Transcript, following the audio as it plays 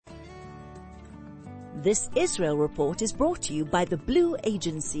This Israel report is brought to you by the Blue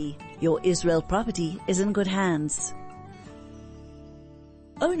Agency. Your Israel property is in good hands.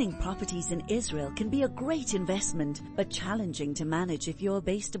 Owning properties in Israel can be a great investment, but challenging to manage if you're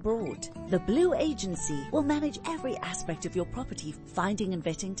based abroad. The Blue Agency will manage every aspect of your property, finding and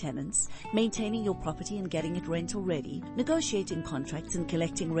vetting tenants, maintaining your property and getting it rental ready, negotiating contracts and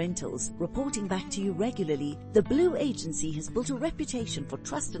collecting rentals, reporting back to you regularly. The Blue Agency has built a reputation for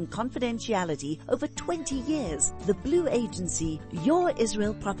trust and confidentiality over 20 years. The Blue Agency, your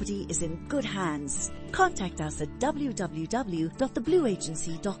Israel property is in good hands. Contact us at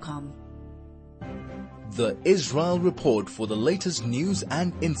www.theblueagency.com. The Israel Report for the latest news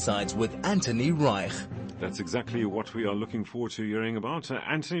and insights with Anthony Reich. That's exactly what we are looking forward to hearing about.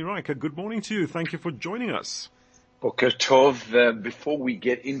 Anthony Reich, good morning to you. Thank you for joining us. Boker Tov. Before we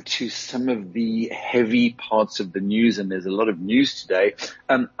get into some of the heavy parts of the news, and there's a lot of news today,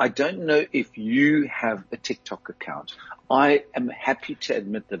 I don't know if you have a TikTok account. I am happy to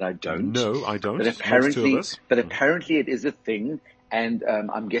admit that I don't. No, I don't. But apparently it is a thing. And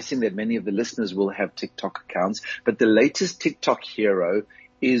I'm guessing that many of the listeners will have TikTok accounts. But the latest TikTok hero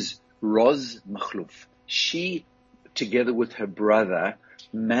is Roz Machluf. She, together with her brother,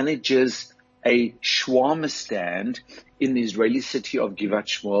 manages a shawarma stand in the Israeli city of Givat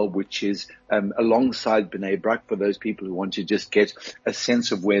Shmuel, which is alongside Bnei Brak, for those people who want to just get a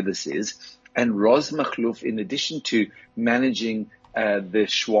sense of where this is. And Roz Machluf, in addition to managing the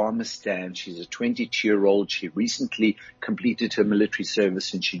shawarma stand, she's a 22-year-old. She recently completed her military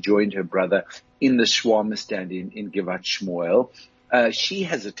service and she joined her brother in the shawarma stand in Givat Shmuel. She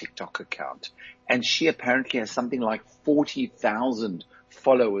has a TikTok account, and she apparently has something like 40,000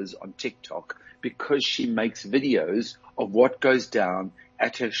 followers on TikTok because she makes videos of what goes down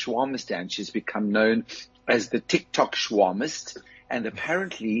at her shawarma stand. She's become known as the TikTok shawarmist. And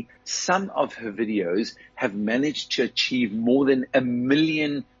apparently some of her videos have managed to achieve more than 1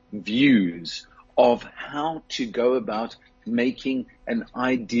 million views of how to go about making an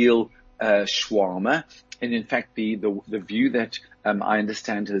ideal shawarma. And in fact, the view that I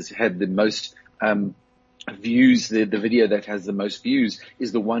understand has had the most views, the video that has the most views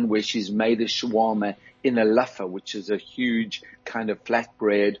is the one where she's made a shawarma in a laffa, which is a huge kind of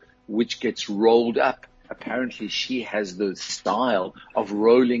flatbread which gets rolled up. Apparently she has the style of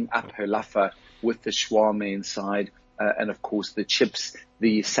rolling up her laffa with the shawarma inside, and of course the chips,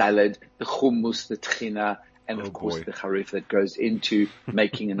 the salad, the hummus, the tchina, and of course the harif that goes into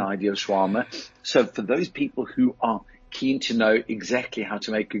making an ideal shawarma. So for those people who are keen to know exactly how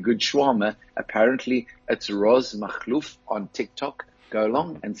to make a good shawarma, apparently it's Roz Machluf on TikTok. Go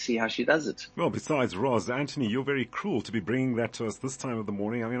along and see how she does it. Well, besides Roz, Anthony, you're very cruel to be bringing that to us this time of the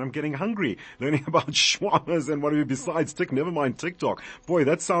morning. I mean, I'm getting hungry learning about shawarmas and what besides never mind TikTok. Boy,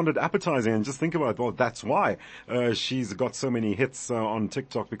 that sounded appetizing. And just think about it. Well, that's why she's got so many hits on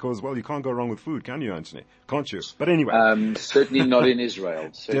TikTok because, well, you can't go wrong with food, can you, Anthony? Can't you? But anyway. Certainly not in Israel.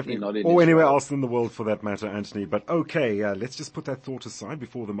 Certainly not in Israel. Or anywhere else in the world for that matter, Anthony. But okay, let's just put that thought aside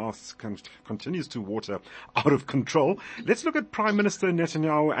before the mouth continues to water out of control. Let's look at Prime Minister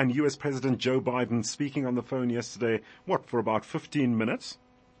Netanyahu and US President Joe Biden speaking on the phone yesterday, for about 15 minutes?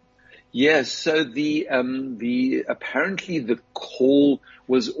 Yes, so apparently the call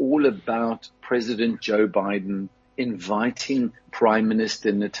was all about President Joe Biden inviting Prime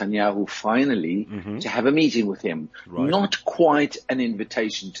Minister Netanyahu finally to have a meeting with him. Right. Not quite an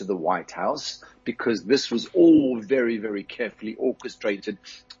invitation to the White House, because this was all very, very carefully orchestrated,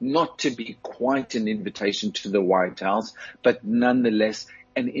 not to be quite an invitation to the White House, but nonetheless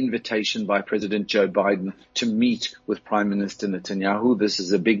an invitation by President Joe Biden to meet with Prime Minister Netanyahu. This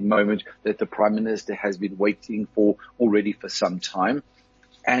is a big moment that the Prime Minister has been waiting for already for some time.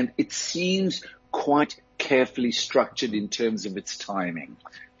 And it seems quite carefully structured in terms of its timing,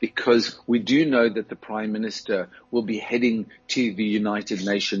 because we do know that the Prime Minister will be heading to the United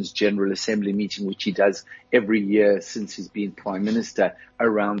Nations General Assembly meeting, which he does every year since he's been Prime Minister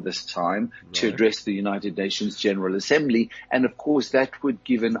around this time, to address the United Nations General Assembly. And of course, that would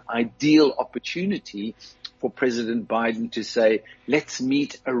give an ideal opportunity for President Biden to say, let's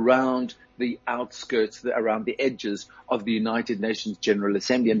meet around the outskirts, around the edges of the United Nations General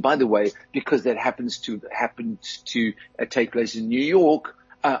Assembly. And by the way, because that happens to take place in New York,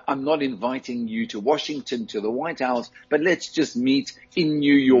 I'm not inviting you to Washington, to the White House, but let's just meet in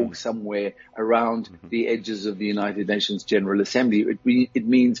New York somewhere around the edges of the United Nations General Assembly. It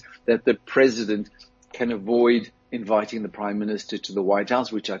means that the president can avoid inviting the Prime Minister to the White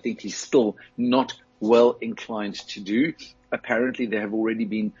House, which I think he's still not well inclined to do. Apparently, there have already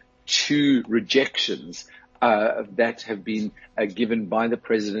been 2 rejections that have been given by the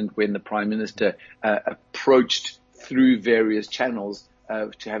president when the prime minister approached through various channels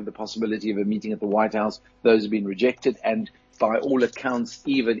to have the possibility of a meeting at the White House. Those have been rejected, and by all accounts,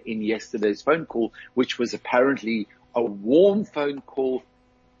 even in yesterday's phone call, which was apparently a warm phone call,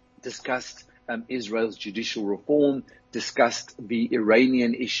 discussed Israel's judicial reform, discussed the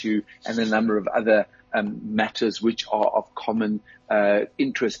Iranian issue, and a number of other matters which are of common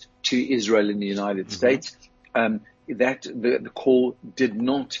interest to Israel in the United States. That the call did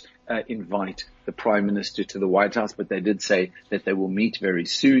not invite the Prime Minister to the White House, but they did say that they will meet very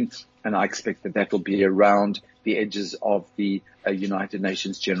soon, and I expect that that will be around the edges of the United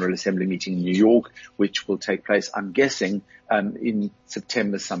Nations General Assembly meeting in New York, which will take place, I'm guessing, in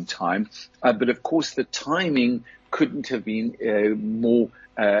September sometime. But of course, the timing couldn't have been more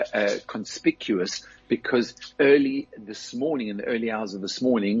conspicuous, because early this morning, in the early hours of this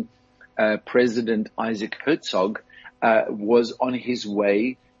morning, President Isaac Herzog was on his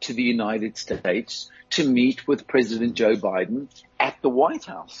way to the United States to meet with President Joe Biden at the White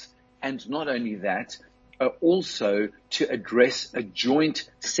House. And not only that, also to address a joint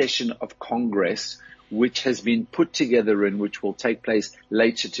session of Congress, which has been put together and which will take place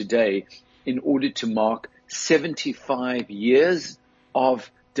later today in order to mark 75 years of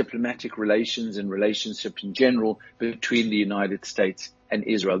diplomatic relations and relationships in general between the United States and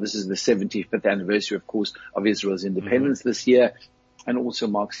Israel. This is the 75th anniversary, of course, of Israel's independence this year, and also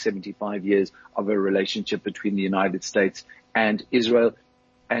marks 75 years of a relationship between the United States and Israel.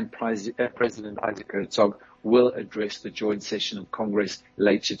 And President Isaac Herzog will address the joint session of Congress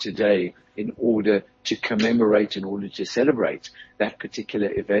later today in order to commemorate, in order to celebrate that particular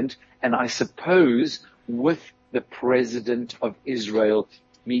event. And I suppose with the President of Israel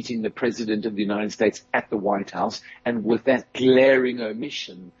meeting the President of the United States at the White House, and with that glaring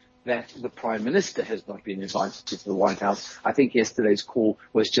omission that the Prime Minister has not been invited to the White House, I think yesterday's call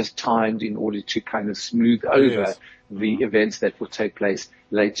was just timed in order to kind of smooth over the events that will take place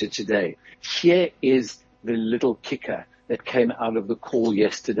later today. Here is the little kicker that came out of the call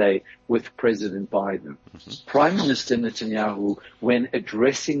yesterday with President Biden. Prime Minister Netanyahu, when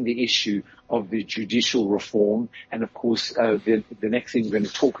addressing the issue of the judicial reform, and of course the next thing we're going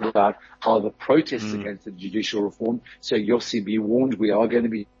to talk about are the protests against the judicial reform. So Yossi, be warned, we are going to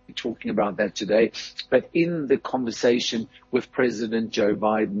be talking about that today. But in the conversation with President Joe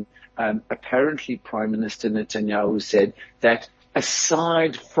Biden, apparently Prime Minister Netanyahu said that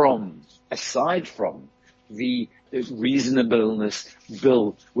aside from the reasonableness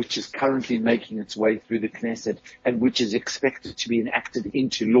bill, which is currently making its way through the Knesset and which is expected to be enacted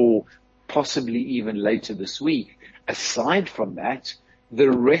into law possibly even later this week, aside from that,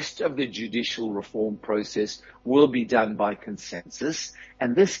 the rest of the judicial reform process will be done by consensus.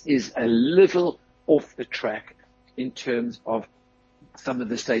 And this is a little off the track in terms of some of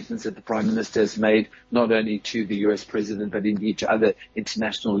the statements that the Prime Minister has made, not only to the US President, but indeed to other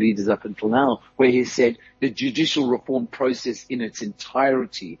international leaders up until now, where he said the judicial reform process in its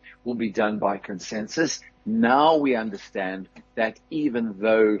entirety will be done by consensus. Now we understand that even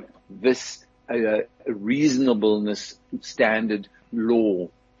though this reasonableness standard law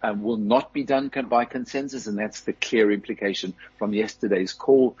will not be done by consensus, and that's the clear implication from yesterday's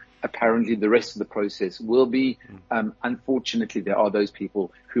call, apparently the rest of the process will be. Unfortunately, there are those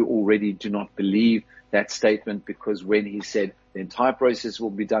people who already do not believe that statement, because when he said the entire process will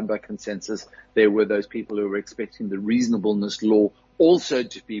be done by consensus, there were those people who were expecting the reasonableness law also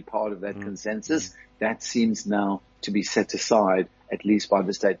to be part of that consensus. That seems now to be set aside, at least by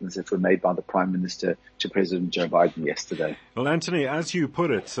the statements that were made by the Prime Minister to President Joe Biden yesterday. Well, Anthony, as you put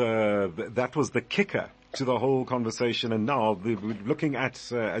it, that was the kicker to the whole conversation. And now we're looking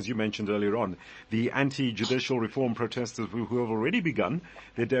at, as you mentioned earlier on, the anti-judicial reform protesters who have already begun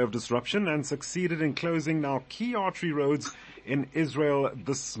their day of disruption and succeeded in closing now key artery roads in Israel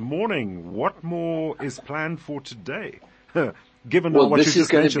this morning. What more is planned for today? Given what you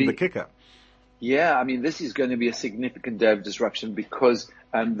just mentioned, the kicker. Yeah, I mean, this is going to be a significant day of disruption, because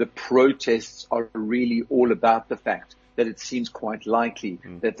the protests are really all about the fact that it seems quite likely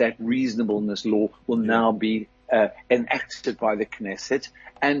that reasonableness law will now be enacted by the Knesset.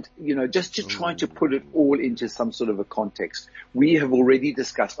 And, you know, just to try to put it all into some sort of a context, I've already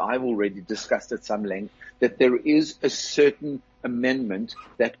discussed at some length that there is a certain amendment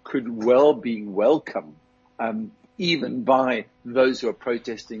that could well be welcome, even by those who are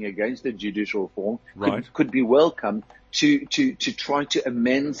protesting against the judicial reform, could be welcome to try to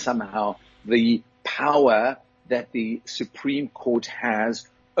amend somehow the power that the Supreme Court has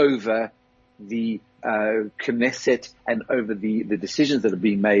over the Knesset and over the decisions that are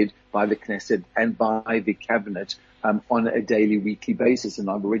being made by the Knesset and by the cabinet on a daily, weekly basis. And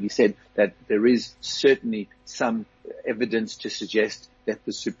I've already said that there is certainly some evidence to suggest that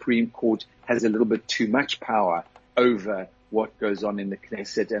the Supreme Court has a little bit too much power over what goes on in the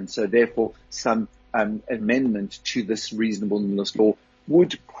Knesset, and so therefore some amendment to this reasonableness law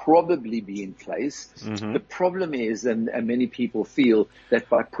would probably be in place. Mm-hmm. The problem is, and many people feel, that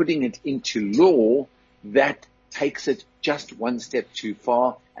by putting it into law, that takes it just one step too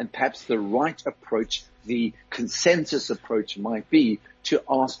far, and perhaps the right approach, the consensus approach, might be to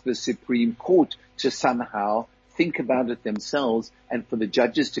ask the Supreme Court to somehow think about it themselves, and for the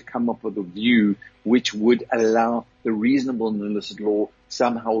judges to come up with a view which would allow the reasonableness law,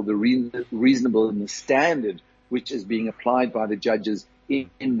 somehow the reasonableness standard, which is being applied by the judges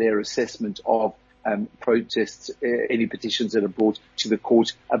in their assessment of protests, any petitions that are brought to the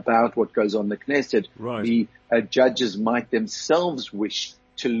court about what goes on in the Knesset. Right. The judges might themselves wish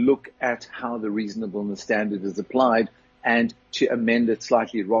to look at how the reasonableness standard is applied and to amend it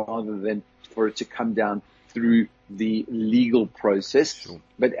slightly rather than for it to come down through the legal process. Sure.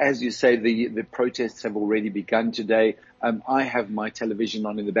 But as you say, the protests have already begun today. I have my television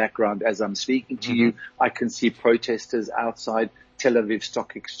on in the background as I'm speaking to you. I can see protesters outside Tel Aviv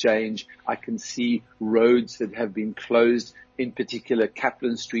Stock Exchange. I can see roads that have been closed, in particular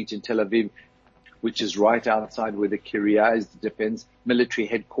Kaplan Street in Tel Aviv, which is right outside where the Kiryat is, the defense military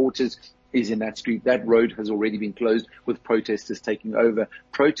headquarters, is in that street. That road has already been closed with protesters taking over.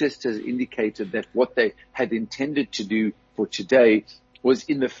 Protesters indicated that what they had intended to do for today was,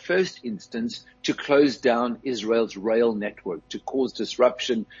 in the first instance, to close down Israel's rail network, to cause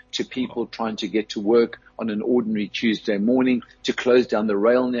disruption to people trying to get to work on an ordinary Tuesday morning, to close down the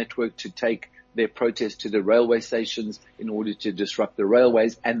rail network, to take their protest to the railway stations in order to disrupt the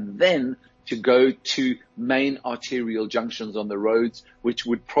railways, and then to go to main arterial junctions on the roads, which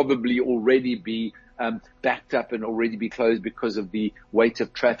would probably already be backed up and already be closed because of the weight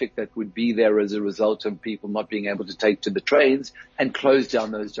of traffic that would be there as a result of people not being able to take to the trains, and close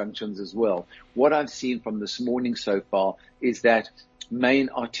down those junctions as well. What I've seen from this morning so far is that main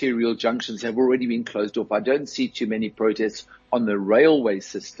arterial junctions have already been closed off. I don't see too many protests on the railway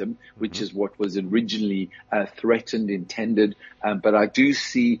system, which is what was originally threatened, intended. But I do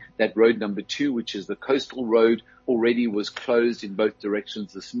see that road number 2, which is the coastal road, already was closed in both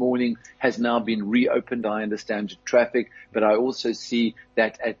directions this morning, has now been reopened, I understand, to traffic. But I also see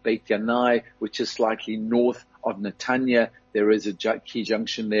that at Beit Yanai, which is slightly north of Netanya, there is a key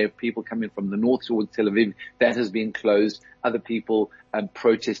junction there. People coming from the north towards Tel Aviv, that has been closed. Other people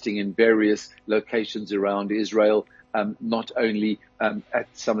protesting in various locations around Israel, not only at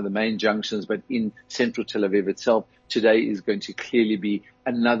some of the main junctions, but in central Tel Aviv itself. Today is going to clearly be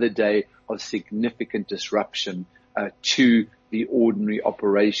another day of significant disruption to the ordinary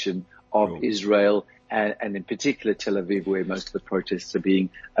operation of Israel, and in particular Tel Aviv, where most of the protests are being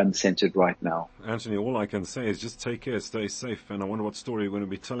centered right now. Anthony, all I can say is just take care, stay safe, and I wonder what story we're going to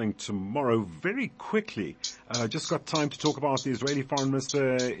be telling tomorrow. Very quickly, just got time to talk about the Israeli Foreign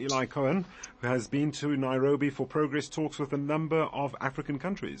Minister Eli Cohen, who has been to Nairobi for progress talks with a number of African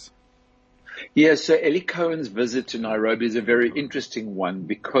countries. Yes, so Eli Cohen's visit to Nairobi is a very interesting one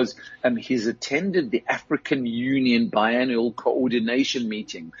because he's attended the African Union biannual coordination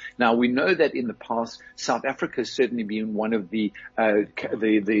meeting. Now, we know that in the past, South Africa has certainly been one of the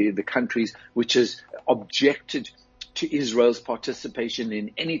countries which has objected to Israel's participation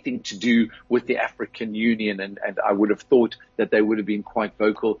in anything to do with the African Union. And I would have thought that they would have been quite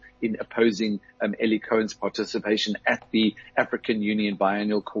vocal in opposing Eli Cohen's participation at the African Union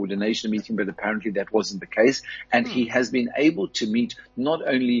biannual coordination meeting, but apparently that wasn't the case. And he has been able to meet not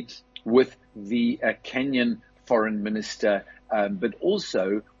only with the Kenyan foreign minister, but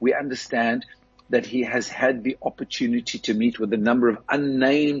also we understand that he has had the opportunity to meet with a number of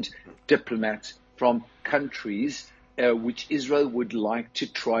unnamed diplomats from countries which Israel would like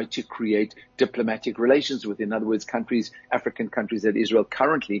to try to create diplomatic relations with. In other words, countries, African countries that Israel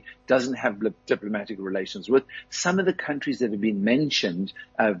currently doesn't have diplomatic relations with. Some of the countries that have been mentioned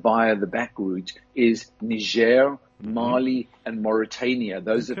via the back route is Niger, Mali, and Mauritania.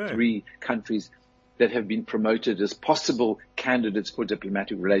 Those are 3 countries that have been promoted as possible candidates for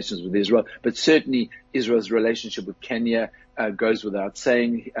diplomatic relations with Israel. But certainly Israel's relationship with Kenya goes without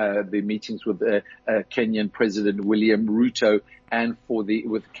saying. The meetings with Kenyan President William Ruto and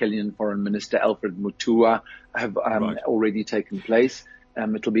with Kenyan Foreign Minister Alfred Mutua have already taken place.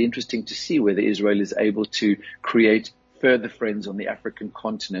 It'll be interesting to see whether Israel is able to create further friends on the African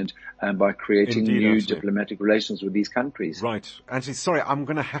continent by creating new diplomatic relations with these countries. Right. Anthony, sorry, I'm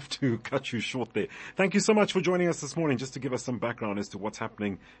going to have to cut you short there. Thank you so much for joining us this morning, just to give us some background as to what's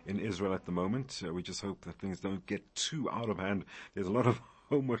happening in Israel at the moment. We just hope that things don't get too out of hand. There's a lot of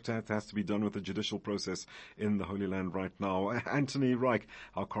homework that has to be done with the judicial process in the Holy Land right now. Anthony Reich,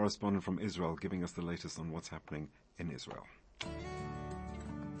 our correspondent from Israel, giving us the latest on what's happening in Israel.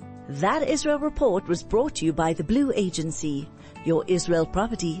 That Israel report was brought to you by the Blue Agency. Your Israel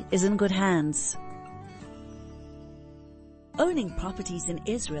property is in good hands. Owning properties in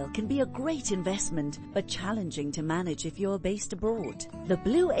Israel can be a great investment, but challenging to manage if you're based abroad. The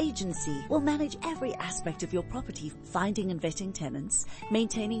Blue Agency will manage every aspect of your property, finding and vetting tenants,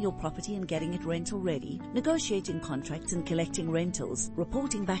 maintaining your property and getting it rental ready, negotiating contracts and collecting rentals,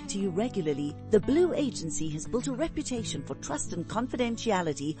 reporting back to you regularly. The Blue Agency has built a reputation for trust and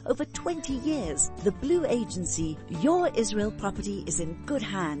confidentiality over 20 years. The Blue Agency, your Israel property is in good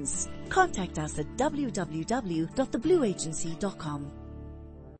hands. Contact us at www.theblueagency.com.